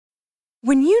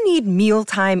When you need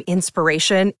mealtime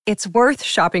inspiration, it's worth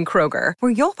shopping Kroger,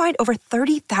 where you'll find over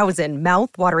 30,000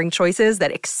 mouth-watering choices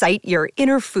that excite your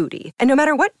inner foodie. And no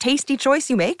matter what tasty choice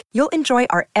you make, you'll enjoy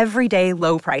our everyday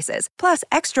low prices, plus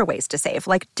extra ways to save,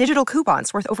 like digital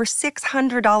coupons worth over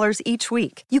 $600 each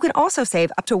week. You can also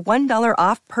save up to $1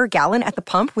 off per gallon at the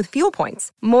pump with fuel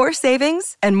points. More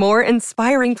savings and more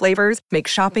inspiring flavors make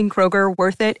shopping Kroger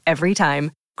worth it every time.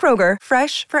 Kroger,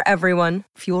 fresh for everyone.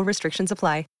 Fuel restrictions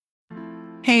apply.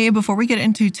 Hey, before we get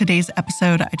into today's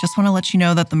episode, I just want to let you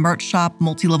know that the merch shop,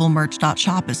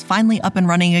 multilevelmerch.shop, is finally up and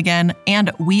running again,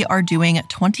 and we are doing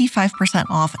 25%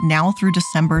 off now through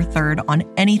December 3rd on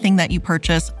anything that you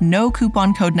purchase. No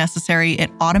coupon code necessary.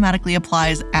 It automatically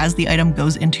applies as the item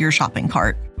goes into your shopping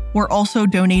cart. We're also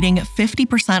donating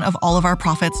 50% of all of our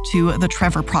profits to the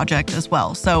Trevor Project as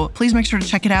well. So please make sure to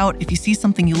check it out. If you see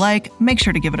something you like, make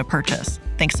sure to give it a purchase.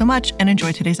 Thanks so much and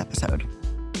enjoy today's episode.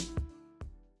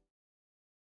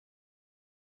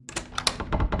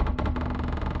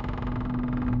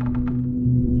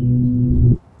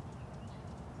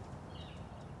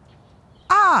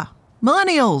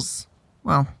 Millennials!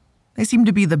 Well, they seem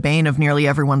to be the bane of nearly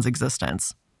everyone's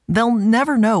existence. They'll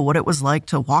never know what it was like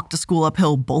to walk to school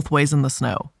uphill both ways in the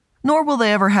snow, nor will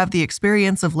they ever have the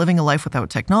experience of living a life without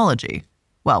technology.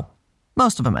 Well,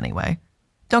 most of them anyway.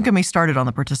 Don't get me started on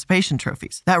the participation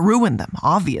trophies. That ruined them,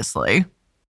 obviously.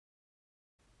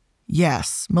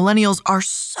 Yes, millennials are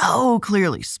so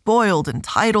clearly spoiled,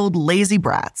 entitled, lazy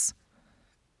brats.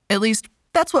 At least,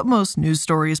 that's what most news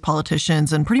stories,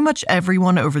 politicians, and pretty much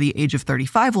everyone over the age of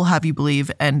 35 will have you believe.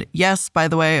 And yes, by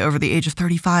the way, over the age of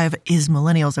 35 is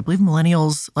millennials. I believe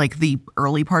millennials, like the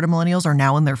early part of millennials, are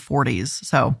now in their 40s.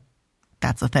 So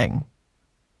that's a thing.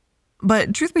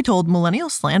 But truth be told, millennial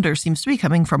slander seems to be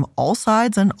coming from all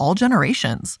sides and all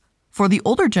generations. For the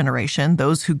older generation,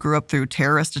 those who grew up through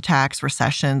terrorist attacks,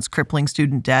 recessions, crippling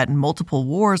student debt, and multiple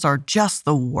wars are just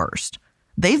the worst.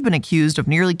 They've been accused of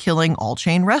nearly killing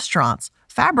all-chain restaurants,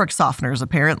 fabric softeners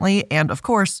apparently, and of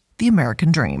course, the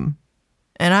American dream.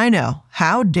 And I know,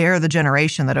 how dare the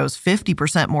generation that owes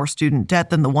 50% more student debt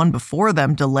than the one before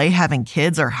them delay having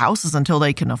kids or houses until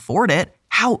they can afford it?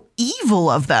 How evil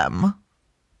of them!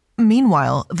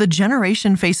 Meanwhile, the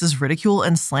generation faces ridicule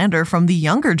and slander from the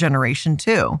younger generation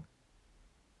too.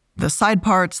 The side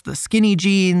parts, the skinny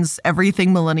jeans,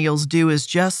 everything millennials do is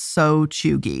just so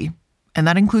chuggy. And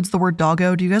that includes the word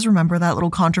doggo. Do you guys remember that little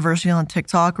controversy on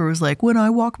TikTok where it was like, when I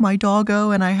walk my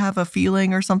doggo and I have a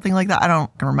feeling or something like that? I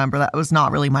don't remember that. It was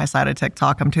not really my side of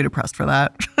TikTok. I'm too depressed for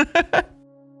that.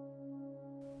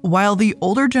 While the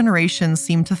older generations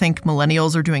seem to think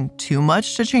millennials are doing too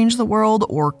much to change the world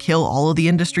or kill all of the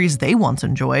industries they once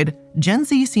enjoyed, Gen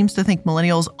Z seems to think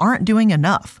millennials aren't doing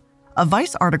enough. A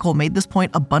Vice article made this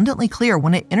point abundantly clear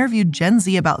when it interviewed Gen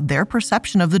Z about their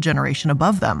perception of the generation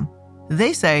above them.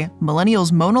 They say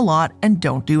millennials moan a lot and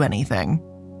don't do anything.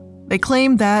 They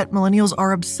claim that millennials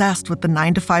are obsessed with the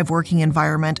 9-to-5 working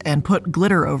environment and put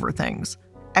glitter over things.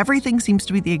 Everything seems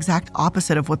to be the exact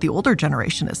opposite of what the older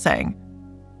generation is saying.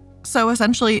 So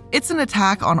essentially, it's an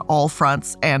attack on all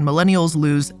fronts, and millennials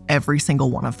lose every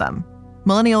single one of them.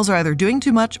 Millennials are either doing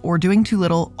too much or doing too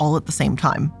little all at the same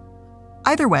time.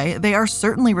 Either way, they are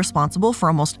certainly responsible for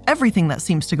almost everything that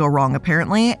seems to go wrong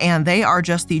apparently, and they are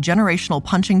just the generational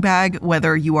punching bag,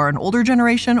 whether you are an older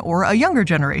generation or a younger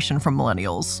generation from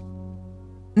millennials.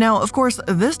 Now, of course,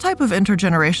 this type of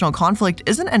intergenerational conflict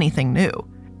isn't anything new.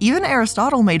 Even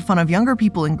Aristotle made fun of younger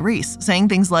people in Greece, saying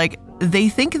things like, they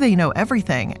think they know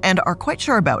everything and are quite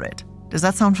sure about it. Does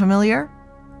that sound familiar?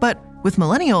 But with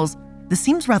millennials, this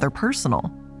seems rather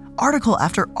personal. Article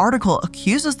after article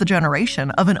accuses the generation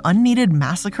of an unneeded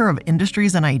massacre of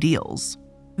industries and ideals.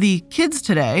 The kids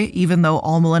today, even though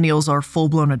all millennials are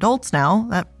full-blown adults now,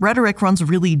 that rhetoric runs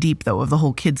really deep though of the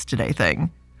whole kids today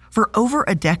thing. For over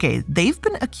a decade, they've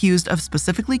been accused of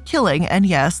specifically killing, and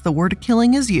yes, the word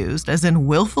killing is used, as in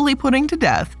willfully putting to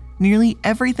death, nearly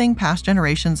everything past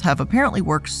generations have apparently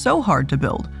worked so hard to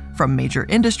build, from major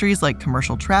industries like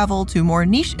commercial travel to more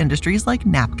niche industries like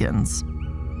napkins.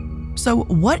 So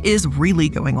what is really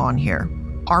going on here?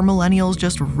 Are millennials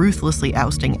just ruthlessly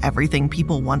ousting everything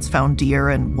people once found dear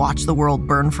and watch the world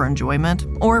burn for enjoyment?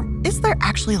 Or is there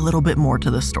actually a little bit more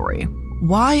to this story?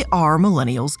 Why are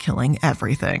millennials killing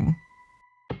everything?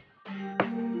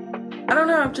 I don't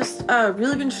know, I've just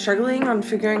really been struggling on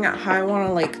figuring out how I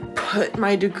want to put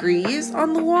my degrees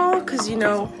on the wall, because As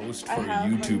a host for a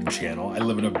YouTube channel, I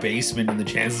live in a basement and the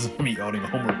chances of me owning a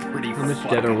home are pretty How much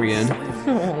debt are we in?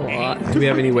 A lot. Do we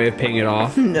have any way of paying it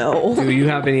off? No. Do you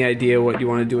have any idea what you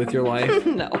want to do with your life?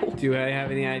 No. Do I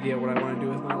have any idea what I want to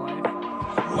do with my life?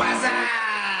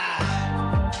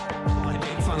 I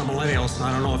make fun of millennials millennials.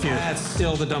 I don't know if you... That's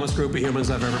still the dumbest group of humans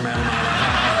I've ever met in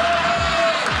my life.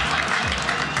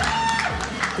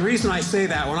 The reason I say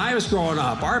that, when I was growing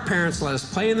up, our parents let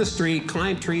us play in the street,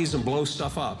 climb trees, and blow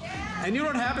stuff up. And you know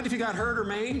what happened if you got hurt or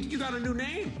maimed? You got a new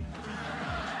name.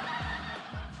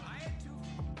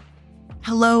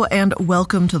 Hello and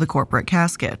welcome to the Corporate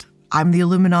Casket. I'm the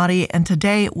Illuminati, and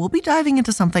today we'll be diving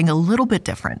into something a little bit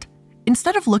different.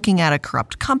 Instead of looking at a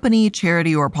corrupt company,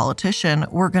 charity, or politician,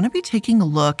 we're going to be taking a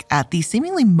look at the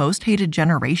seemingly most hated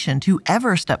generation to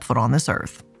ever step foot on this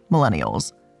earth,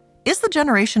 millennials. Is the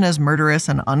generation as murderous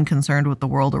and unconcerned with the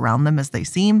world around them as they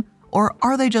seem, or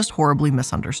are they just horribly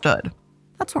misunderstood?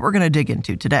 That's what we're going to dig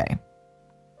into today.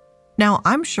 Now,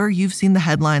 I'm sure you've seen the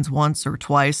headlines once or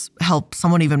twice. Hell,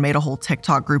 someone even made a whole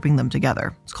TikTok grouping them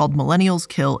together. It's called Millennials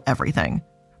Kill Everything.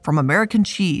 From American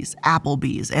cheese,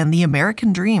 Applebee's, and the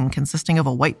American dream consisting of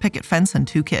a white picket fence and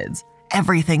 2 kids,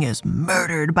 everything is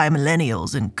murdered by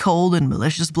millennials in cold and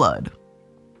malicious blood.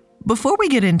 Before we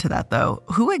get into that though,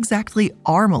 who exactly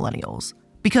are millennials?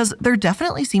 Because there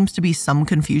definitely seems to be some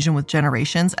confusion with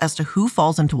generations as to who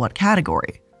falls into what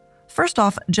category. First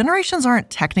off, generations aren't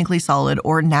technically solid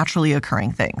or naturally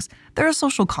occurring things. They're a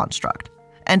social construct.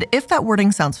 And if that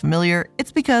wording sounds familiar,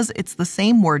 it's because it's the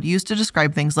same word used to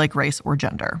describe things like race or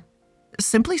gender.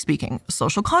 Simply speaking,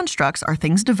 social constructs are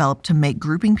things developed to make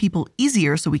grouping people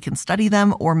easier so we can study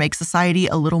them or make society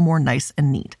a little more nice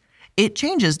and neat. It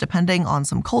changes depending on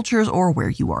some cultures or where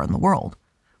you are in the world.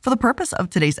 For the purpose of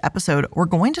today's episode, we're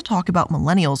going to talk about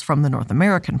millennials from the North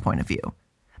American point of view.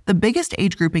 The biggest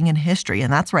age grouping in history,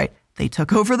 and that's right, they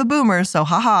took over the boomers, so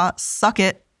haha, suck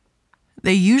it.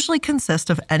 They usually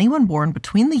consist of anyone born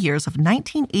between the years of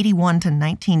 1981 to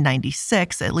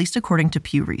 1996, at least according to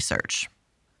Pew Research.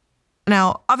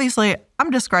 Now, obviously,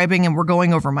 I'm describing and we're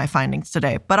going over my findings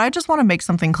today, but I just want to make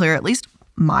something clear, at least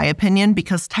my opinion,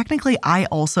 because technically I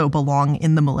also belong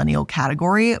in the millennial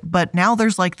category, but now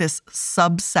there's like this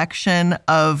subsection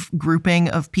of grouping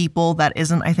of people that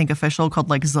isn't, I think, official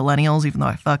called like Zillennials, even though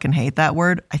I fucking hate that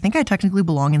word. I think I technically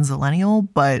belong in Zillennial,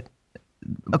 but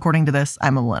according to this,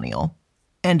 I'm a millennial.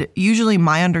 And usually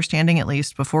my understanding, at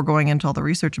least before going into all the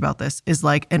research about this, is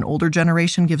like an older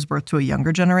generation gives birth to a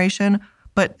younger generation,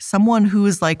 but someone who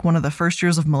is like one of the first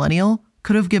years of millennial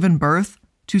could have given birth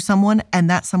to someone and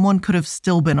that someone could have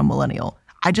still been a millennial.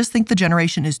 I just think the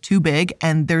generation is too big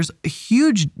and there's a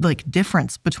huge like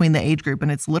difference between the age group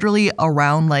and it's literally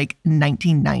around like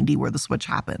 1990 where the switch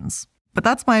happens. But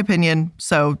that's my opinion,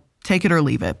 so take it or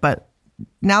leave it. But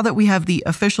now that we have the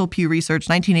official Pew Research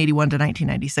 1981 to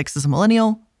 1996 as a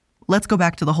millennial, let's go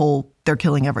back to the whole they're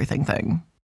killing everything thing.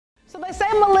 So they say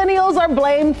millennials are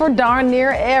blamed for darn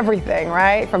near everything,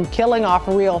 right? From killing off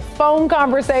real phone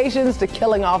conversations to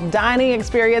killing off dining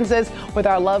experiences with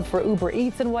our love for Uber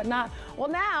Eats and whatnot. Well,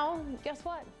 now, guess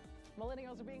what?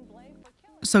 Millennials are being blamed for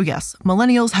killing. So yes,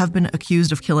 millennials have been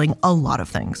accused of killing a lot of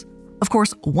things. Of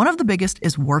course, one of the biggest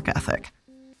is work ethic.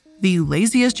 The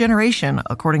laziest generation,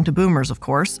 according to boomers, of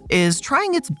course, is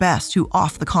trying its best to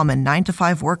off the common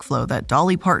 9-to-5 workflow that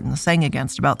Dolly Parton sang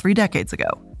against about 3 decades ago.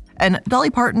 And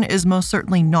Dolly Parton is most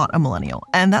certainly not a millennial,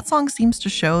 and that song seems to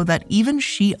show that even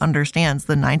she understands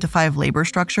the 9-to-5 labor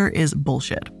structure is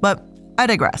bullshit. But I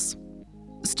digress.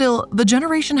 Still, the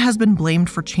generation has been blamed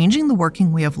for changing the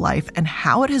working way of life and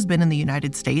how it has been in the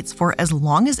United States for as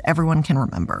long as everyone can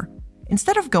remember.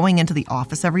 Instead of going into the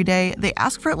office every day, they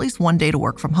ask for at least one day to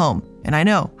work from home. And I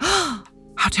know,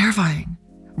 how terrifying.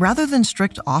 Rather than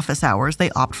strict office hours, they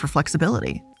opt for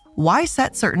flexibility. Why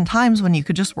set certain times when you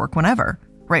could just work whenever?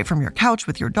 Right from your couch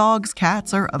with your dogs,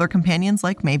 cats, or other companions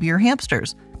like maybe your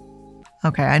hamsters.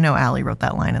 Okay, I know Allie wrote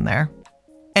that line in there.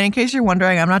 And in case you're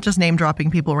wondering, I'm not just name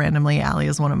dropping people randomly. Allie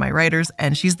is one of my writers,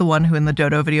 and she's the one who in the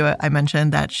Dodo video I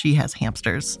mentioned that she has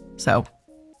hamsters. So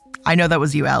I know that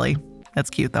was you, Allie. That's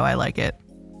cute though, I like it.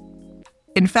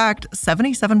 In fact,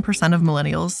 77% of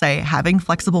millennials say having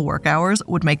flexible work hours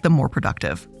would make them more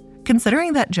productive.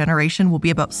 Considering that generation will be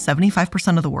about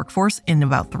 75% of the workforce in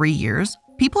about 3 years,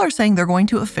 people are saying they're going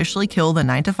to officially kill the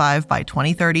 9-to-5 by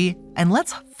 2030, and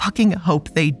let's fucking hope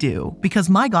they do, because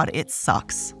my God, it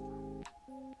sucks.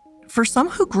 For some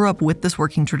who grew up with this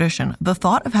working tradition, the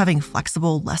thought of having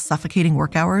flexible, less suffocating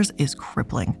work hours is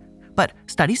crippling. But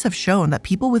studies have shown that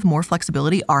people with more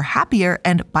flexibility are happier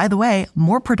and, by the way,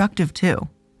 more productive too.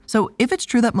 So if it's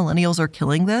true that millennials are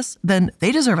killing this, then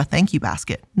they deserve a thank you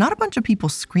basket, not a bunch of people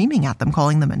screaming at them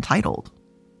calling them entitled.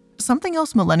 Something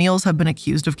else millennials have been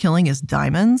accused of killing is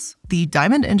diamonds. The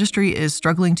diamond industry is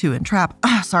struggling to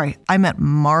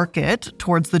market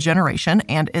towards the generation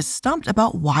and is stumped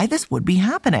about why this would be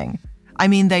happening. I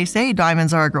mean, they say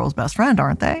diamonds are a girl's best friend,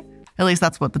 aren't they? At least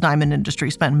that's what the diamond industry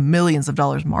spent millions of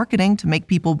dollars marketing to make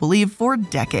people believe for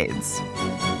decades.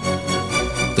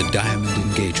 The diamond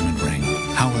engagement ring.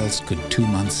 How else could 2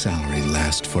 months' salary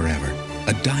last forever?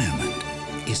 A diamond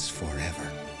is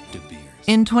forever. De Beers.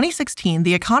 In 2016,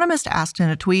 The Economist asked in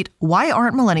a tweet, why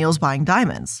aren't millennials buying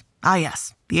diamonds? Ah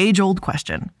yes, the age-old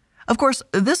question. Of course,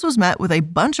 this was met with a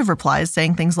bunch of replies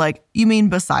saying things like, you mean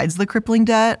besides the crippling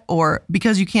debt? Or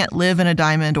because you can't live in a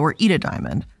diamond or eat a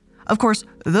diamond? Of course,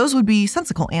 those would be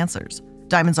sensical answers.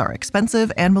 Diamonds are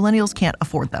expensive and millennials can't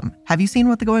afford them. Have you seen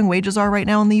what the going wages are right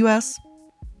now in the US?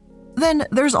 Then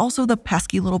there's also the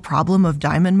pesky little problem of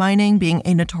diamond mining being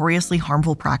a notoriously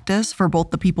harmful practice for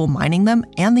both the people mining them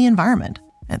and the environment.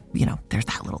 And, there's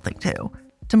that little thing too.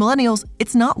 To millennials,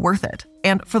 it's not worth it.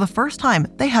 And for the first time,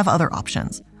 they have other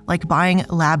options, like buying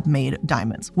lab-made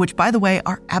diamonds, which, by the way,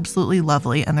 are absolutely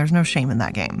lovely and there's no shame in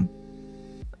that game.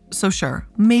 So sure,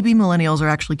 maybe millennials are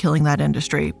actually killing that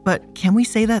industry, but can we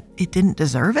say that it didn't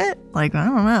deserve it? I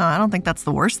don't know. I don't think that's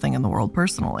the worst thing in the world,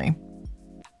 personally.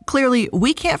 Clearly,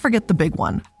 we can't forget the big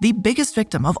one, the biggest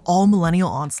victim of all millennial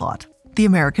onslaught, the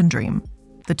American dream.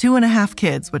 The 2.5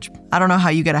 kids, which I don't know how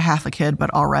you get a half a kid,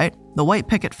 but all right, the white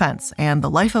picket fence, and the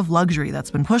life of luxury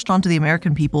that's been pushed onto the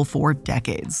American people for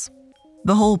decades.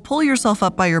 The whole pull yourself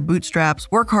up by your bootstraps,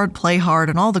 work hard, play hard,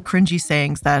 and all the cringy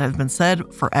sayings that have been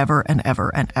said forever and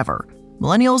ever and ever.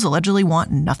 Millennials allegedly want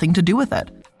nothing to do with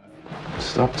it.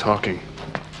 Stop talking.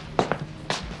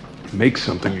 Make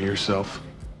something of yourself.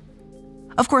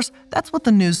 Of course, that's what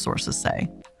the news sources say.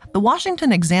 The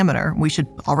Washington Examiner, we should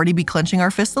already be clenching our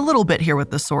fists a little bit here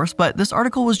with this source, but this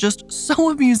article was just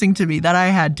so amusing to me that I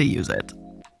had to use it.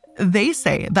 They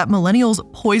say that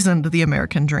millennials poisoned the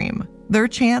American dream. Their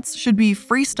chants should be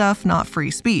free stuff, not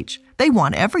free speech. They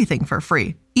want everything for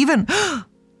free. Even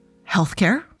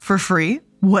healthcare for free?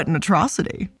 What an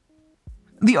atrocity.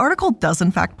 The article does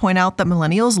in fact point out that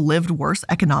millennials lived worse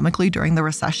economically during the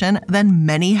recession than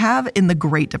many have in the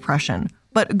Great Depression,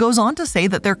 but goes on to say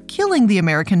that they're killing the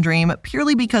American dream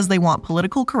purely because they want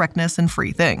political correctness and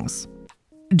free things.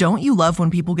 Don't you love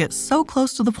when people get so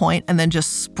close to the point and then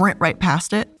just sprint right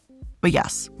past it? But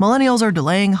yes, millennials are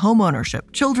delaying home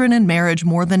ownership, children, and marriage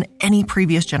more than any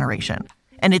previous generation.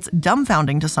 And it's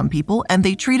dumbfounding to some people, and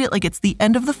they treat it like it's the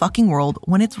end of the fucking world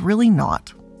when it's really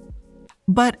not.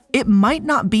 But it might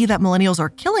not be that millennials are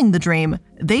killing the dream,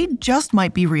 they just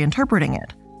might be reinterpreting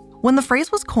it. When the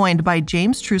phrase was coined by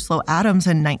James Truslow Adams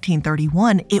in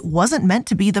 1931, it wasn't meant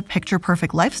to be the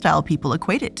picture-perfect lifestyle people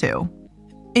equate it to.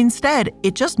 Instead,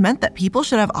 it just meant that people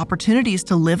should have opportunities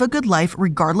to live a good life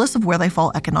regardless of where they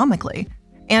fall economically.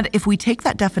 And if we take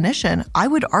that definition, I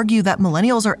would argue that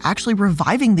millennials are actually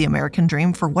reviving the American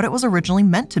dream for what it was originally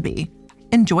meant to be.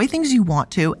 Enjoy things you want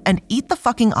to, and eat the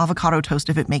fucking avocado toast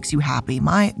if it makes you happy.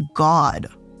 My God.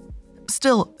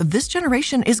 Still, this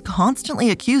generation is constantly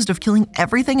accused of killing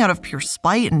everything out of pure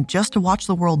spite and just to watch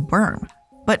the world burn.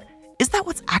 But is that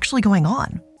what's actually going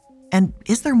on? And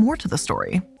is there more to the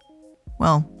story?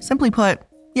 Well, simply put,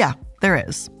 yeah, there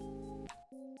is.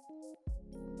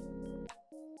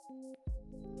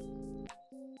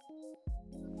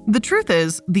 The truth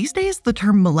is, these days the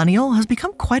term millennial has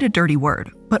become quite a dirty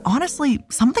word, but honestly,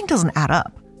 something doesn't add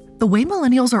up. The way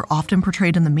millennials are often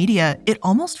portrayed in the media, it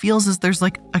almost feels as there's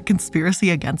like a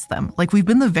conspiracy against them, like we've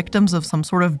been the victims of some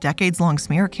sort of decades-long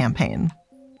smear campaign.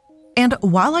 And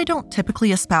while I don't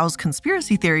typically espouse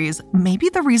conspiracy theories, maybe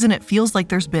the reason it feels like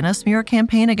there's been a smear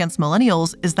campaign against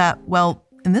millennials is that, well,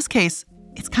 in this case,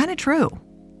 it's kind of true.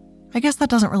 I guess that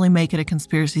doesn't really make it a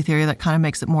conspiracy theory, that kind of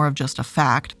makes it more of just a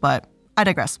fact, but I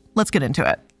digress. Let's get into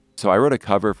it. So I wrote a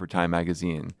cover for Time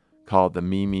magazine called the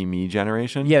Me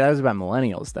generation. Yeah, that was about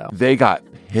millennials, though. They got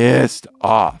pissed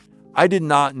off. I did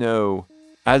not know,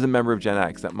 as a member of Gen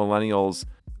X, that millennials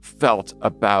felt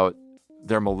about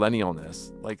their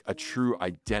millennialness like a true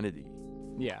identity.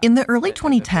 Yeah. In the early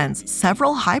 2010s,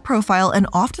 several high-profile and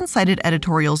often cited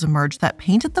editorials emerged that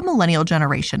painted the millennial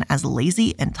generation as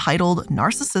lazy, entitled,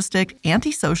 narcissistic,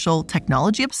 antisocial,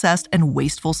 technology-obsessed, and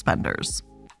wasteful spenders.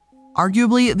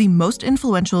 Arguably, the most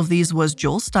influential of these was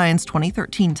Joel Stein's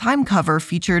 2013 Time cover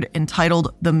featured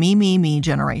entitled The Me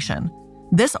Generation.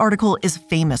 This article is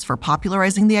famous for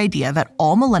popularizing the idea that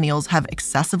all millennials have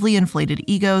excessively inflated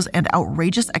egos and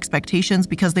outrageous expectations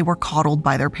because they were coddled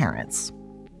by their parents.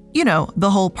 You know, the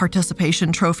whole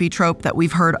participation trophy trope that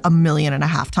we've heard 1.5 million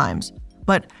times.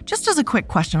 But just as a quick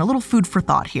question, a little food for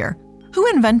thought here. Who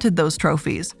invented those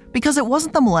trophies? Because it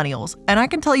wasn't the millennials, and I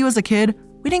can tell you as a kid,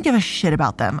 we didn't give a shit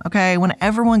about them, okay? When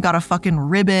everyone got a fucking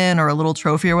ribbon or a little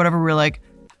trophy or whatever, we were like,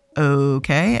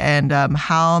 okay, and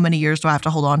how many years do I have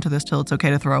to hold on to this till it's okay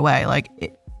to throw away? Like,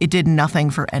 it did nothing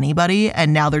for anybody,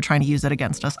 and now they're trying to use it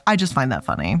against us. I just find that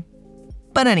funny.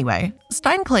 But anyway,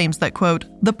 Stein claims that, quote,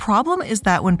 the problem is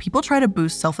that when people try to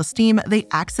boost self-esteem, they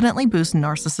accidentally boost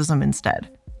narcissism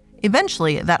instead.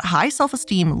 Eventually, that high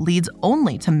self-esteem leads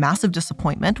only to massive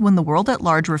disappointment when the world at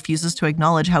large refuses to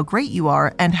acknowledge how great you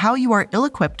are and how you are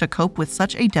ill-equipped to cope with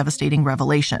such a devastating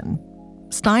revelation.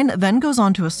 Stein then goes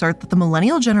on to assert that the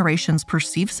millennial generation's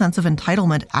perceived sense of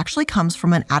entitlement actually comes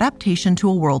from an adaptation to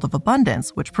a world of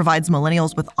abundance, which provides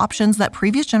millennials with options that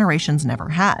previous generations never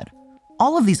had.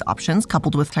 All of these options,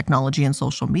 coupled with technology and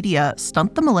social media,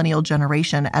 stunt the millennial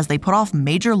generation as they put off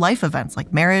major life events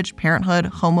like marriage, parenthood,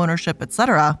 homeownership,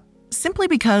 etc., simply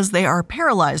because they are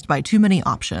paralyzed by too many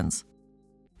options.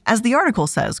 As the article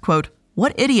says, quote,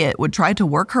 what idiot would try to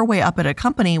work her way up at a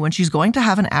company when she's going to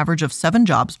have an average of 7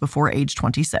 jobs before age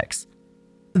 26?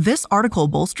 This article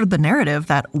bolstered the narrative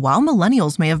that while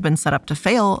millennials may have been set up to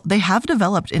fail, they have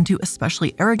developed into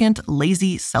especially arrogant,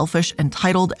 lazy, selfish,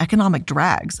 entitled economic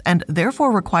drags, and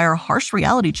therefore require harsh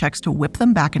reality checks to whip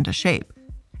them back into shape.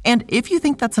 And if you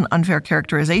think that's an unfair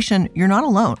characterization, you're not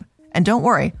alone. And don't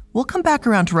worry, we'll come back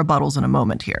around to rebuttals in a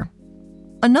moment here.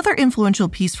 Another influential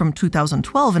piece from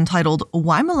 2012 entitled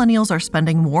Why Millennials Are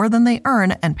Spending More Than They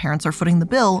Earn and Parents Are Footing the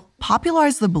Bill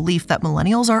popularized the belief that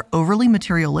millennials are overly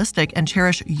materialistic and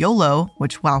cherish YOLO,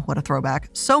 which, wow, what a throwback,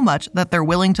 so much that they're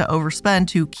willing to overspend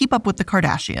to keep up with the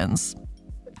Kardashians.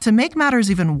 To make matters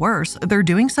even worse, they're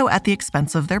doing so at the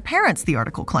expense of their parents, the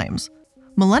article claims.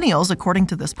 Millennials, according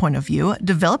to this point of view,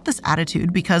 develop this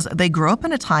attitude because they grew up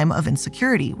in a time of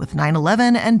insecurity with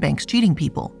 9/11 and banks cheating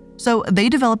people. So they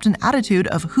developed an attitude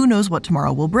of who knows what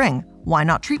tomorrow will bring. Why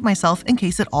not treat myself in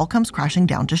case it all comes crashing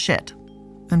down to shit?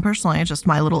 And personally, just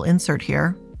my little insert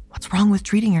here. What's wrong with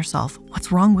treating yourself?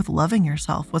 What's wrong with loving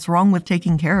yourself? What's wrong with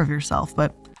taking care of yourself?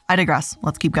 But I digress.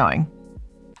 Let's keep going.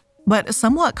 But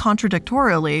somewhat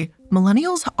contradictorily,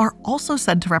 millennials are also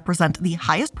said to represent the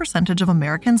highest percentage of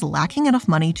Americans lacking enough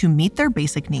money to meet their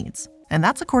basic needs. And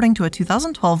that's according to a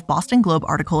 2012 Boston Globe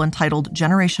article entitled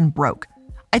Generation Broke.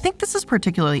 I think this is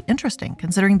particularly interesting,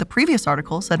 considering the previous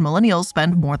article said millennials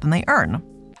spend more than they earn.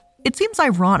 It seems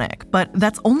ironic, but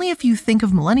that's only if you think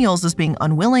of millennials as being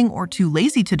unwilling or too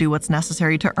lazy to do what's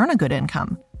necessary to earn a good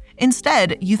income.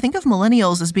 Instead, you think of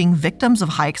millennials as being victims of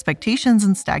high expectations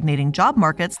and stagnating job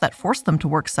markets that force them to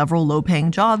work several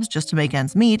low-paying jobs just to make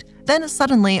ends meet, then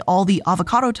suddenly all the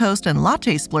avocado toast and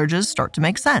latte splurges start to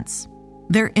make sense.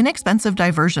 They're inexpensive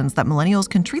diversions that millennials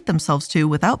can treat themselves to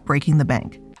without breaking the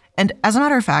bank. And as a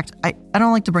matter of fact, I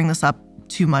don't like to bring this up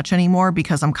too much anymore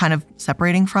because I'm kind of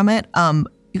separating from it.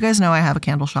 You guys know I have a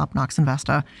candle shop, Nox and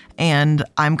Vesta, and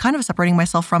I'm kind of separating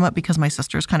myself from it because my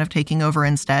sister's kind of taking over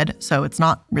instead. So it's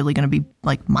not really going to be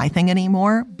like my thing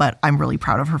anymore, but I'm really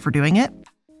proud of her for doing it.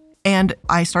 And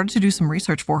I started to do some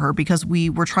research for her because we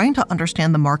were trying to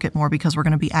understand the market more because we're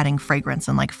going to be adding fragrance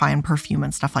and like fine perfume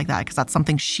and stuff like that because that's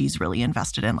something she's really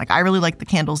invested in. Like I really like the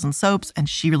candles and soaps and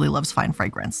she really loves fine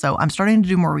fragrance. So I'm starting to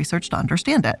do more research to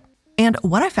understand it. And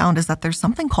what I found is that there's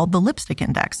something called the lipstick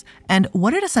index. And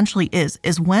what it essentially is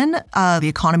when the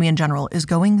economy in general is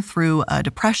going through a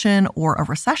depression or a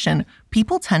recession,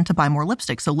 people tend to buy more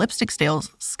lipstick. So lipstick sales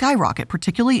skyrocket,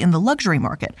 particularly in the luxury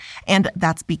market. And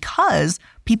that's because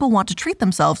people want to treat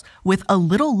themselves with a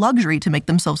little luxury to make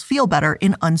themselves feel better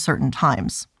in uncertain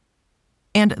times.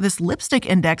 And this lipstick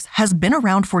index has been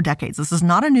around for decades. This is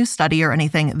not a new study or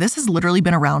anything. This has literally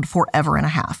been around forever and a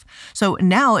half. So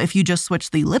now if you just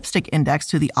switch the lipstick index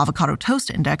to the avocado toast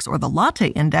index or the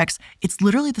latte index, it's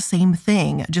literally the same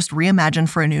thing, just reimagined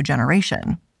for a new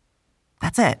generation.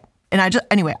 That's it. And I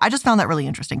just found that really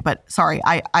interesting. But sorry,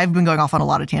 I've been going off on a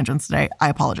lot of tangents today. I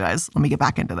apologize. Let me get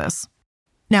back into this.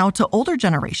 Now, to older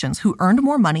generations who earned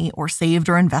more money or saved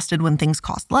or invested when things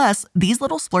cost less, these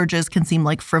little splurges can seem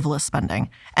like frivolous spending.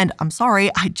 And I'm sorry,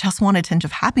 I just want a tinge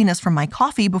of happiness from my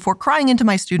coffee before crying into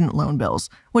my student loan bills,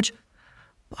 which,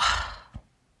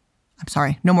 I'm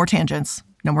sorry, no more tangents.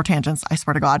 No more tangents, I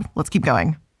swear to God. Let's keep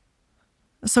going.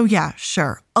 So yeah,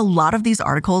 sure, a lot of these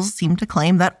articles seem to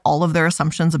claim that all of their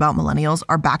assumptions about millennials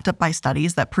are backed up by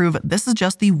studies that prove this is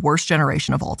just the worst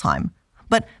generation of all time.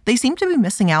 But they seem to be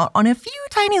missing out on a few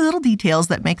tiny little details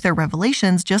that make their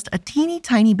revelations just a teeny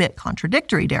tiny bit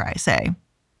contradictory, dare I say.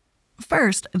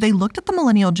 First, they looked at the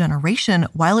millennial generation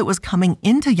while it was coming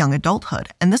into young adulthood,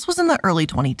 and this was in the early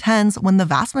 2010s when the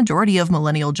vast majority of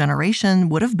millennial generation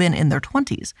would have been in their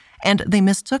 20s, and they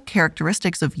mistook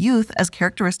characteristics of youth as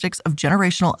characteristics of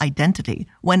generational identity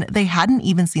when they hadn't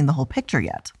even seen the whole picture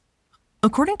yet.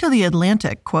 According to The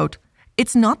Atlantic, quote,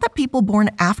 "It's not that people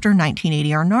born after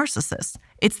 1980 are narcissists.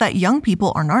 It's that young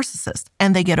people are narcissists,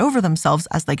 and they get over themselves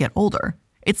as they get older.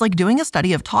 It's like doing a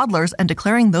study of toddlers and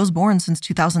declaring those born since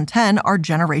 2010 are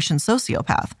generation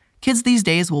sociopath. Kids these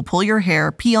days will pull your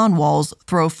hair, pee on walls,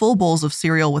 throw full bowls of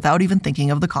cereal without even thinking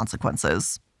of the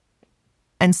consequences.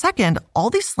 And second, all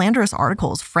these slanderous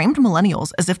articles framed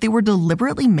millennials as if they were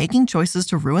deliberately making choices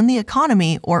to ruin the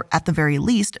economy, or at the very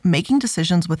least, making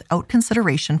decisions without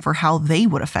consideration for how they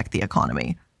would affect the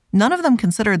economy. None of them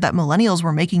considered that millennials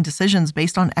were making decisions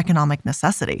based on economic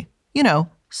necessity.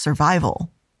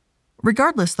 Survival.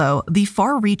 Regardless, though, the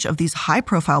far reach of these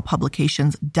high-profile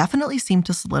publications definitely seemed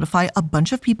to solidify a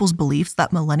bunch of people's beliefs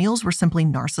that millennials were simply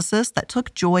narcissists that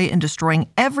took joy in destroying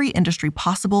every industry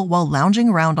possible while lounging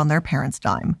around on their parents'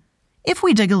 dime. If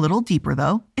we dig a little deeper,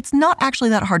 though, it's not actually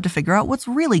that hard to figure out what's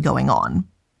really going on.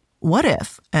 What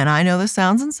if, and I know this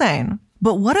sounds insane,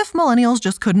 but what if millennials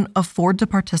just couldn't afford to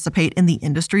participate in the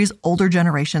industries older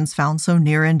generations found so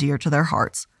near and dear to their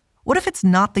hearts? What if it's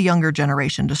not the younger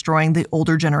generation destroying the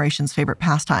older generation's favorite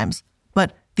pastimes,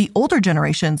 but the older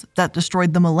generations that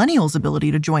destroyed the millennials'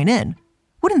 ability to join in?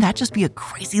 Wouldn't that just be a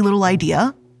crazy little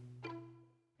idea?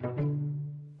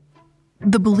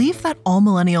 The belief that all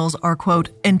millennials are,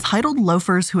 quote, entitled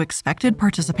loafers who expected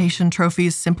participation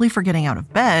trophies simply for getting out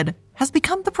of bed has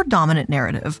become the predominant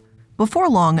narrative. Before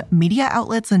long, media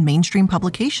outlets and mainstream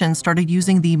publications started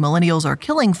using the millennials are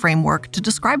killing framework to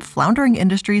describe floundering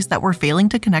industries that were failing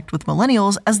to connect with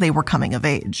millennials as they were coming of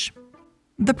age.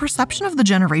 The perception of the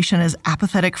generation as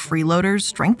apathetic freeloaders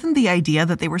strengthened the idea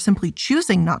that they were simply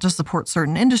choosing not to support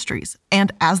certain industries,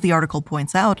 and as the article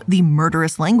points out, the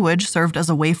murderous language served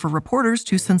as a way for reporters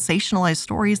to sensationalize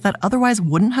stories that otherwise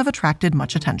wouldn't have attracted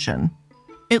much attention.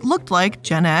 It looked like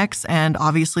Gen X and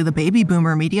obviously the baby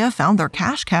boomer media found their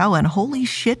cash cow, and holy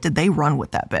shit did they run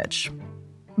with that bitch.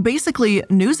 Basically,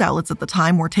 news outlets at the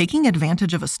time were taking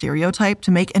advantage of a stereotype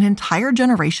to make an entire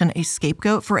generation a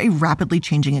scapegoat for a rapidly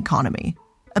changing economy.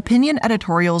 Opinion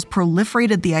editorials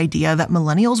proliferated the idea that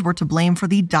millennials were to blame for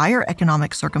the dire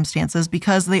economic circumstances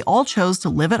because they all chose to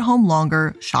live at home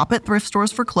longer, shop at thrift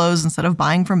stores for clothes instead of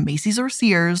buying from Macy's or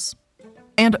Sears,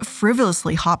 and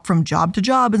frivolously hop from job to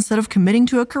job instead of committing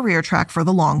to a career track for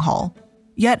the long haul.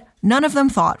 Yet, none of them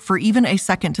thought for even a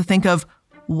second to think of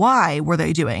why were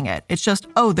they doing it. It's just,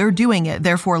 oh, they're doing it,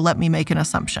 therefore let me make an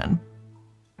assumption.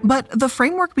 But the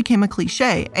framework became a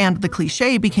cliche, and the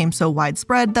cliche became so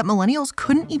widespread that millennials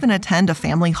couldn't even attend a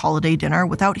family holiday dinner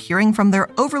without hearing from their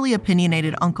overly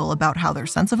opinionated uncle about how their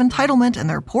sense of entitlement and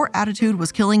their poor attitude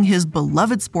was killing his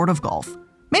beloved sport of golf.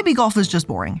 Maybe golf is just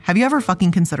boring. Have you ever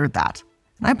fucking considered that?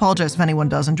 And I apologize if anyone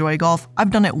does enjoy golf.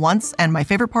 I've done it once, and my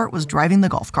favorite part was driving the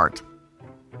golf cart.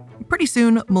 Pretty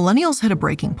soon, millennials hit a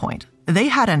breaking point. They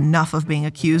had enough of being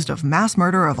accused of mass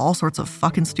murder of all sorts of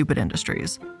fucking stupid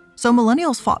industries. So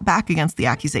millennials fought back against the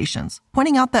accusations,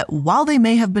 pointing out that while they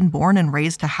may have been born and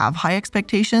raised to have high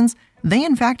expectations, they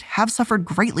in fact have suffered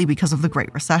greatly because of the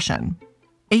Great Recession.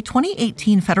 A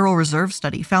 2018 Federal Reserve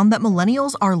study found that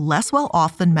millennials are less well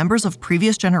off than members of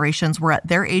previous generations were at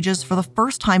their ages for the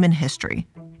first time in history.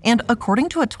 And according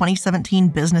to a 2017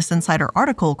 Business Insider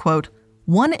article, quote,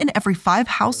 1 in every 5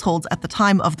 households at the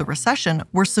time of the recession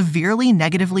were severely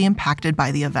negatively impacted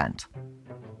by the event.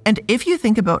 And if you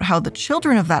think about how the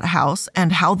children of that house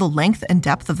and how the length and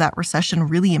depth of that recession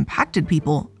really impacted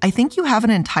people, I think you have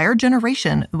an entire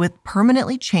generation with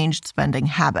permanently changed spending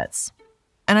habits.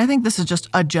 And I think this is just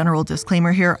a general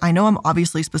disclaimer here. I know I'm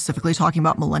obviously specifically talking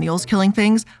about millennials killing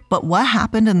things, but what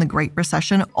happened in the Great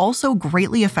Recession also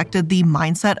greatly affected the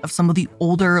mindset of some of the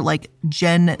older,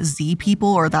 Gen Z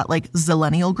people, or that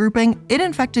zillennial grouping. It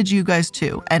infected you guys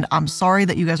too. And I'm sorry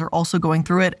that you guys are also going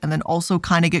through it and then also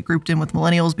kind of get grouped in with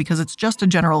millennials because it's just a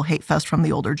general hate fest from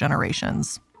the older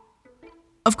generations.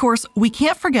 Of course, we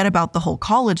can't forget about the whole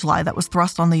college lie that was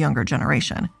thrust on the younger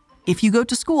generation. If you go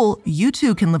to school, you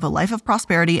too can live a life of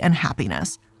prosperity and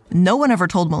happiness. No one ever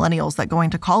told millennials that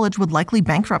going to college would likely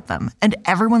bankrupt them, and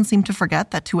everyone seemed to forget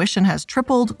that tuition has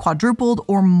tripled, quadrupled,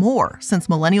 or more since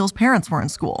millennials' parents were in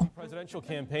school. Presidential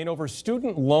campaign over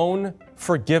student loan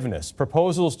forgiveness,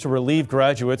 proposals to relieve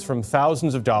graduates from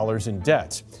thousands of dollars in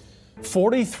debt.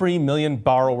 43 million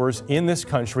borrowers in this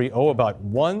country owe about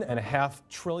 $1.5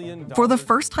 trillion. For the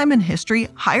first time in history,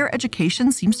 higher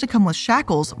education seems to come with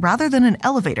shackles rather than an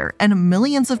elevator, and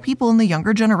millions of people in the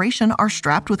younger generation are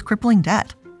strapped with crippling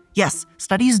debt. Yes,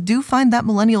 studies do find that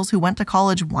millennials who went to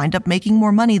college wind up making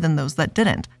more money than those that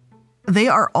didn't. They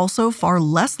are also far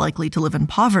less likely to live in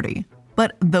poverty.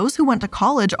 But those who went to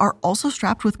college are also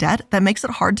strapped with debt that makes it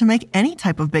hard to make any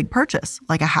type of big purchase,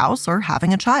 like a house or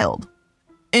having a child.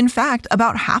 In fact,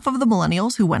 about half of the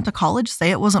millennials who went to college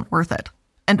say it wasn't worth it.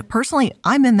 And personally,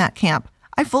 I'm in that camp.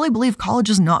 I fully believe college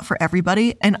is not for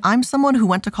everybody, and I'm someone who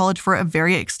went to college for a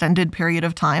very extended period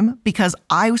of time because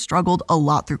I struggled a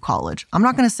lot through college. I'm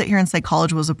not going to sit here and say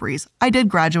college was a breeze. I did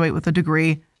graduate with a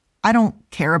degree. I don't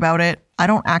care about it. I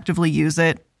don't actively use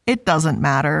it. It doesn't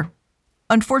matter.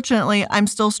 Unfortunately, I'm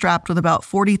still strapped with about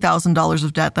 $40,000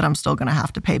 of debt that I'm still going to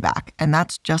have to pay back. And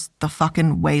that's just the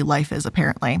fucking way life is,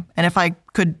 apparently. And if I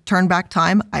could turn back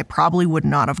time, I probably would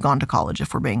not have gone to college,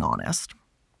 if we're being honest.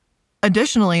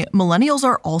 Additionally, millennials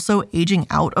are also aging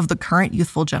out of the current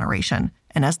youthful generation.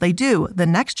 And as they do, the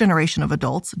next generation of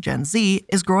adults, Gen Z,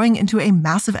 is growing into a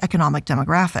massive economic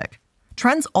demographic.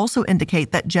 Trends also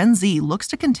indicate that Gen Z looks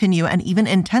to continue and even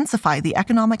intensify the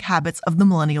economic habits of the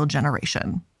millennial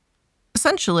generation.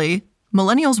 Essentially,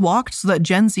 millennials walked so that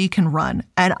Gen Z can run,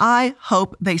 and I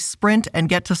hope they sprint and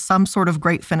get to some sort of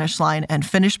great finish line and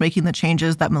finish making the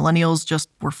changes that millennials just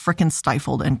were frickin'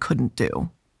 stifled and couldn't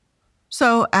do.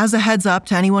 So, as a heads up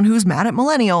to anyone who's mad at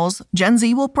millennials, Gen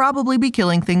Z will probably be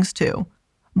killing things too.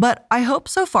 But I hope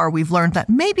so far we've learned that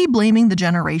maybe blaming the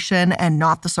generation and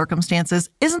not the circumstances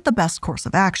isn't the best course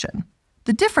of action.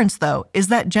 The difference, though, is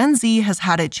that Gen Z has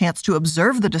had a chance to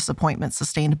observe the disappointment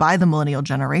sustained by the millennial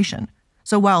generation.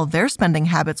 So while their spending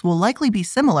habits will likely be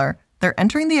similar, they're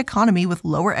entering the economy with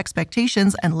lower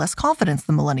expectations and less confidence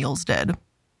than millennials did.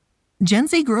 Gen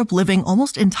Z grew up living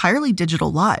almost entirely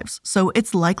digital lives, so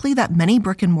it's likely that many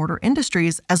brick-and-mortar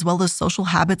industries, as well as social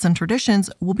habits and traditions,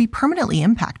 will be permanently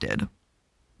impacted.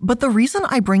 But the reason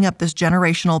I bring up this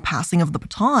generational passing of the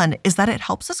baton is that it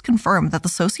helps us confirm that the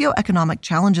socioeconomic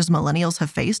challenges millennials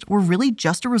have faced were really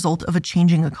just a result of a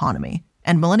changing economy,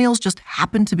 and millennials just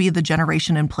happened to be the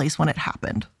generation in place when it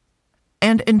happened.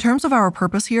 And in terms of our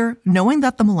purpose here, knowing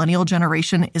that the millennial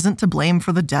generation isn't to blame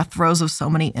for the death throes of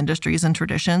so many industries and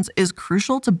traditions is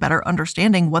crucial to better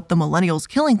understanding what the millennials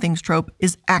killing things trope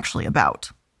is actually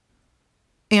about.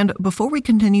 And before we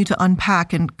continue to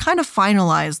unpack and kind of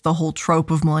finalize the whole trope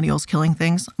of millennials killing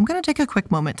things, I'm going to take a quick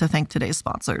moment to thank today's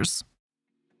sponsors.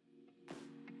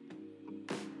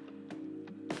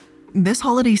 This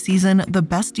holiday season, the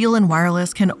best deal in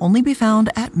wireless can only be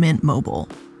found at Mint Mobile.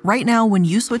 Right now, when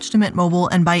you switch to Mint Mobile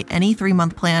and buy any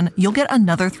 3-month plan, you'll get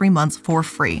another 3 months for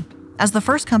free. As the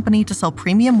first company to sell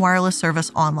premium wireless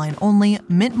service online only,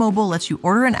 Mint Mobile lets you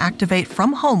order and activate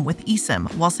from home with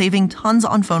eSIM while saving tons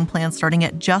on phone plans starting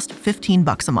at just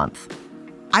 $15 a month.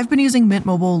 I've been using Mint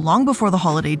Mobile long before the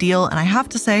holiday deal, and I have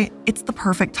to say, it's the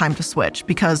perfect time to switch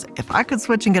because if I could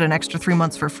switch and get an extra 3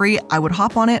 months for free, I would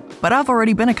hop on it, but I've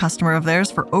already been a customer of theirs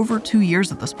for over 2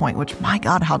 years at this point, which, my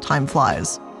God, how time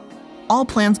flies. All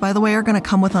plans, by the way, are going to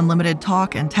come with unlimited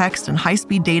talk and text and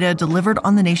high-speed data delivered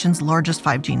on the nation's largest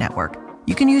 5G network.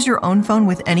 You can use your own phone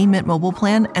with any Mint Mobile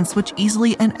plan and switch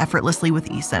easily and effortlessly with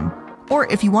eSIM. Or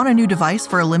if you want a new device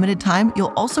for a limited time,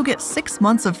 you'll also get 6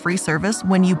 months of free service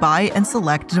when you buy and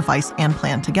select device and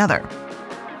plan together.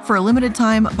 For a limited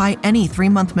time, buy any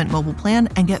 3-month Mint Mobile plan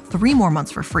and get 3 more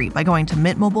months for free by going to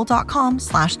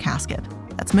mintmobile.com/casket.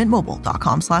 That's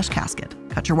mintmobile.com/casket.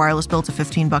 Cut your wireless bill to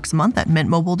 $15 a month at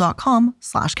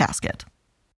mintmobile.com/casket.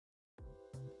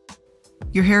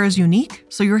 Your hair is unique,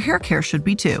 so your hair care should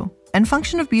be too. And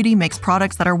Function of Beauty makes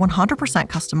products that are 100%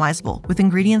 customizable with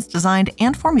ingredients designed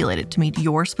and formulated to meet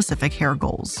your specific hair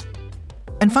goals.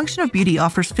 And Function of Beauty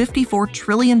offers 54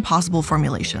 trillion possible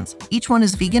formulations. Each one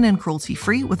is vegan and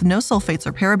cruelty-free with no sulfates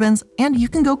or parabens, and you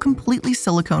can go completely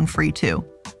silicone-free too.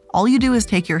 All you do is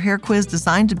take your hair quiz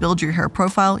designed to build your hair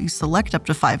profile, you select up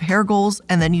to 5 hair goals,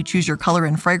 and then you choose your color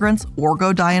and fragrance, or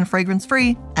go dye and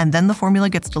fragrance-free, and then the formula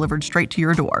gets delivered straight to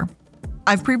your door.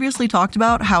 I've previously talked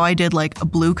about how I did like a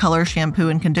blue color shampoo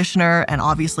and conditioner, and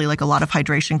obviously like a lot of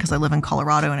hydration because I live in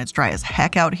Colorado and it's dry as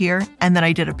heck out here. And then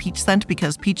I did a peach scent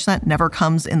because peach scent never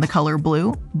comes in the color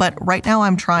blue. But right now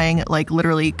I'm trying like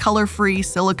literally color-free,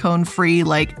 silicone-free,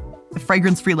 like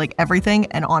fragrance-free, like everything,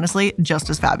 and honestly, just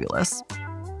as fabulous.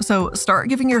 So start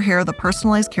giving your hair the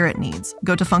personalized care it needs.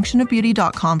 Go to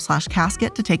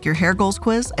functionofbeauty.com/casket to take your hair goals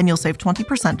quiz, and you'll save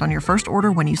 20% on your first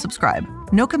order when you subscribe.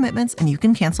 No commitments, and you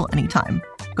can cancel anytime.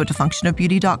 Go to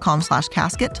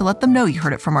functionofbeauty.com/casket to let them know you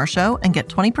heard it from our show and get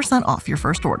 20% off your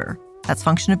first order. That's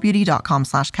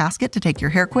functionofbeauty.com/casket to take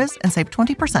your hair quiz and save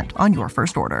 20% on your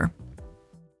first order.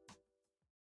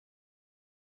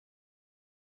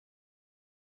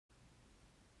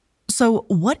 So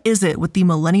what is it with the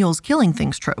millennials killing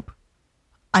things trope?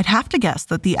 I'd have to guess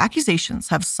that the accusations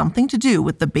have something to do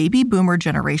with the baby boomer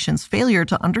generation's failure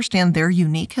to understand their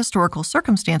unique historical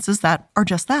circumstances that are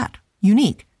just that,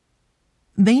 unique.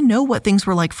 They know what things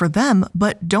were like for them,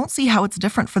 but don't see how it's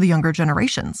different for the younger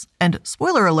generations. And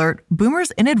spoiler alert,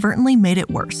 boomers inadvertently made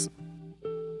it worse.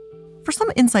 For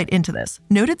some insight into this,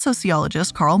 noted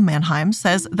sociologist Carl Mannheim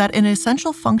says that an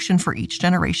essential function for each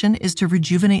generation is to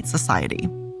rejuvenate society.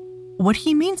 What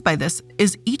he means by this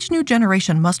is each new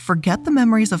generation must forget the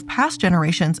memories of past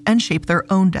generations and shape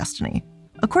their own destiny.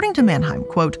 According to Mannheim,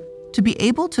 quote, to be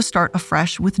able to start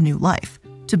afresh with new life,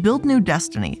 to build new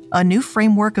destiny, a new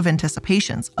framework of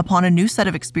anticipations upon a new set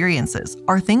of experiences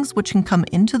are things which can come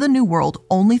into the new world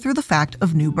only through the fact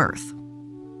of new birth.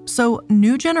 So,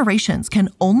 new generations can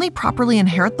only properly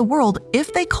inherit the world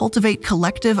if they cultivate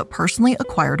collective, personally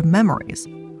acquired memories.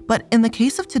 But in the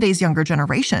case of today's younger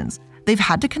generations, they've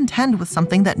had to contend with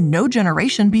something that no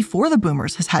generation before the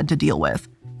boomers has had to deal with.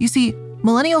 You see,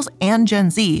 millennials and Gen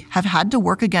Z have had to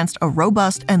work against a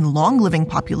robust and long-living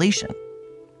population,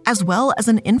 as well as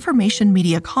an information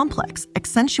media complex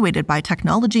accentuated by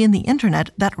technology and the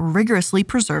internet that rigorously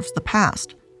preserves the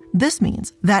past. This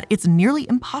means that it's nearly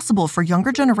impossible for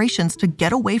younger generations to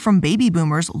get away from baby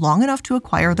boomers long enough to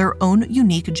acquire their own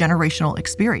unique generational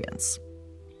experience.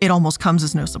 It almost comes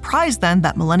as no surprise then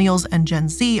that millennials and Gen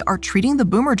Z are treating the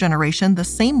boomer generation the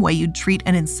same way you'd treat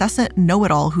an incessant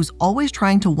know-it-all who's always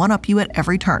trying to one-up you at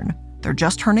every turn. They're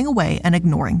just turning away and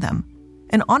ignoring them.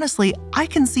 And honestly, I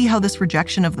can see how this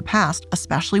rejection of the past,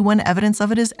 especially when evidence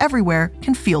of it is everywhere,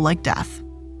 can feel like death.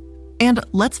 And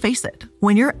let's face it,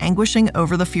 when you're anguishing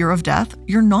over the fear of death,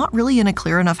 you're not really in a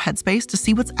clear enough headspace to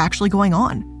see what's actually going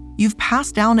on. You've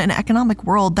passed down an economic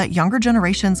world that younger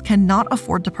generations cannot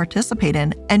afford to participate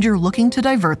in, and you're looking to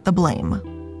divert the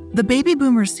blame. The baby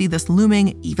boomers see this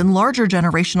looming, even larger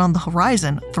generation on the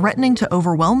horizon, threatening to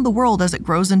overwhelm the world as it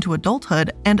grows into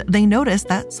adulthood, and they notice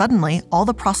that suddenly all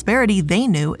the prosperity they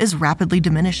knew is rapidly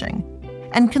diminishing.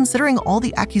 And considering all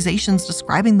the accusations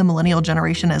describing the millennial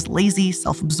generation as lazy,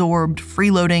 self-absorbed,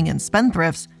 freeloading, and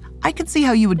spendthrifts, I could see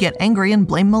how you would get angry and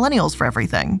blame millennials for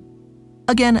everything.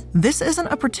 Again, this isn't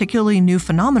a particularly new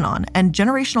phenomenon, and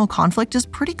generational conflict is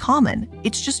pretty common.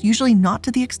 It's just usually not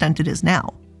to the extent it is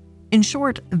now. In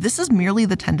short, this is merely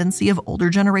the tendency of older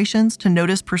generations to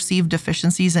notice perceived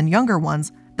deficiencies in younger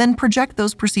ones, then project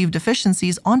those perceived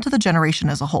deficiencies onto the generation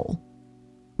as a whole.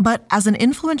 But as an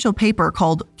influential paper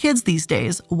called Kids These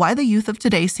Days, Why the Youth of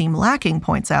Today Seem Lacking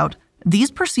points out, these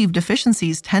perceived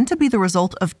deficiencies tend to be the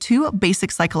result of two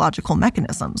basic psychological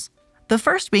mechanisms. The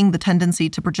first being the tendency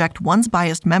to project one's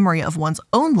biased memory of one's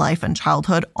own life and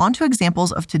childhood onto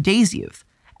examples of today's youth.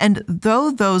 And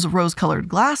though those rose-colored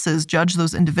glasses judge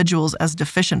those individuals as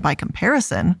deficient by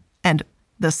comparison, and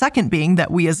the second being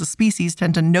that we as a species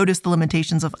tend to notice the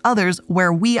limitations of others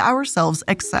where we ourselves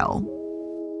excel.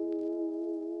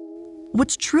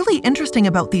 What's truly interesting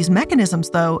about these mechanisms,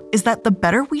 though, is that the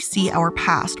better we see our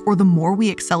past or the more we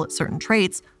excel at certain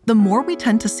traits, the more we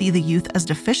tend to see the youth as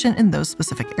deficient in those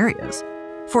specific areas.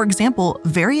 For example,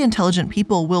 very intelligent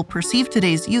people will perceive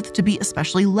today's youth to be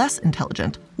especially less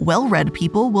intelligent. Well-read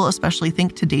people will especially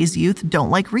think today's youth don't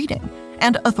like reading.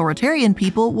 And authoritarian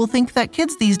people will think that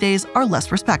kids these days are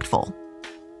less respectful.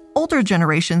 Older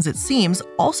generations, it seems,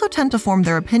 also tend to form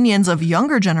their opinions of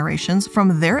younger generations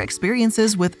from their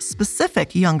experiences with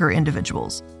specific younger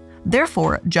individuals.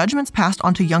 Therefore, judgments passed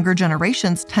onto younger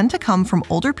generations tend to come from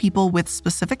older people with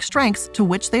specific strengths to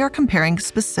which they are comparing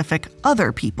specific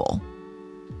other people.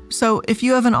 So if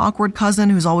you have an awkward cousin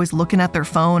who's always looking at their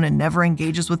phone and never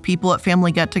engages with people at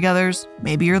family get-togethers,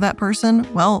 maybe you're that person,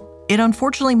 well, it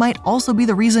unfortunately might also be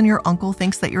the reason your uncle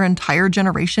thinks that your entire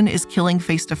generation is killing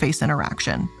face-to-face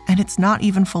interaction, and it's not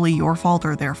even fully your fault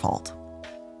or their fault.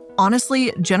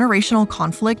 Honestly, generational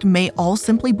conflict may all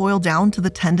simply boil down to the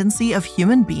tendency of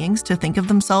human beings to think of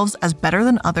themselves as better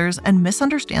than others and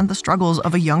misunderstand the struggles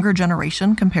of a younger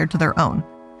generation compared to their own.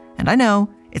 And I know,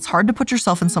 it's hard to put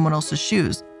yourself in someone else's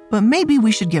shoes, but maybe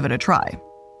we should give it a try.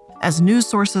 As news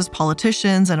sources,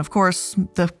 politicians, and of course,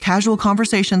 the casual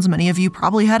conversations many of you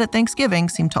probably had at Thanksgiving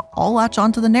seem to all latch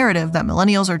onto the narrative that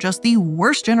millennials are just the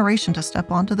worst generation to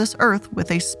step onto this earth with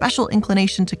a special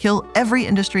inclination to kill every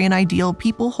industry and ideal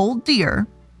people hold dear,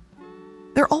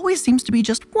 there always seems to be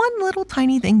just one little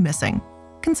tiny thing missing: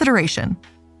 consideration.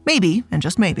 Maybe, and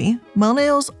just maybe,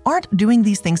 millennials aren't doing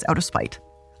these things out of spite.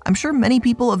 I'm sure many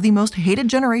people of the most hated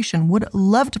generation would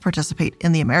love to participate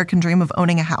in the American dream of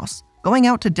owning a house, going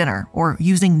out to dinner, or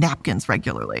using napkins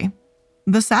regularly.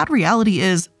 The sad reality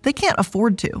is they can't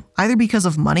afford to, either because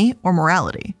of money or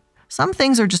morality. Some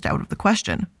things are just out of the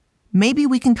question. Maybe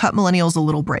we can cut millennials a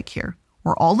little break here.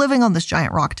 We're all living on this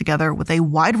giant rock together with a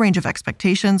wide range of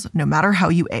expectations, no matter how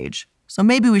you age. So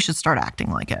maybe we should start acting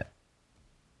like it.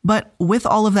 But with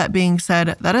all of that being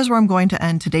said, that is where I'm going to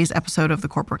end today's episode of The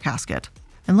Corporate Casket.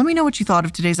 And let me know what you thought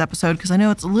of today's episode, because I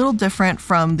know it's a little different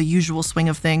from the usual swing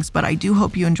of things, but I do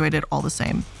hope you enjoyed it all the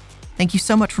same. Thank you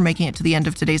so much for making it to the end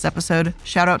of today's episode.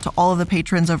 Shout out to all of the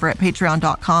patrons over at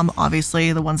patreon.com.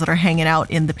 Obviously, the ones that are hanging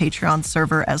out in the Patreon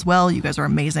server as well. You guys are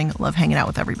amazing. Love hanging out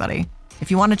with everybody. If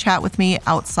you want to chat with me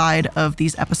outside of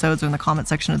these episodes or in the comment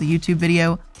section of the YouTube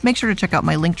video, make sure to check out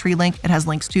my Linktree link. It has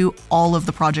links to all of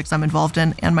the projects I'm involved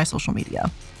in and my social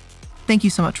media. Thank you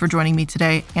so much for joining me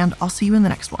today, and I'll see you in the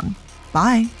next one.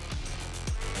 Bye.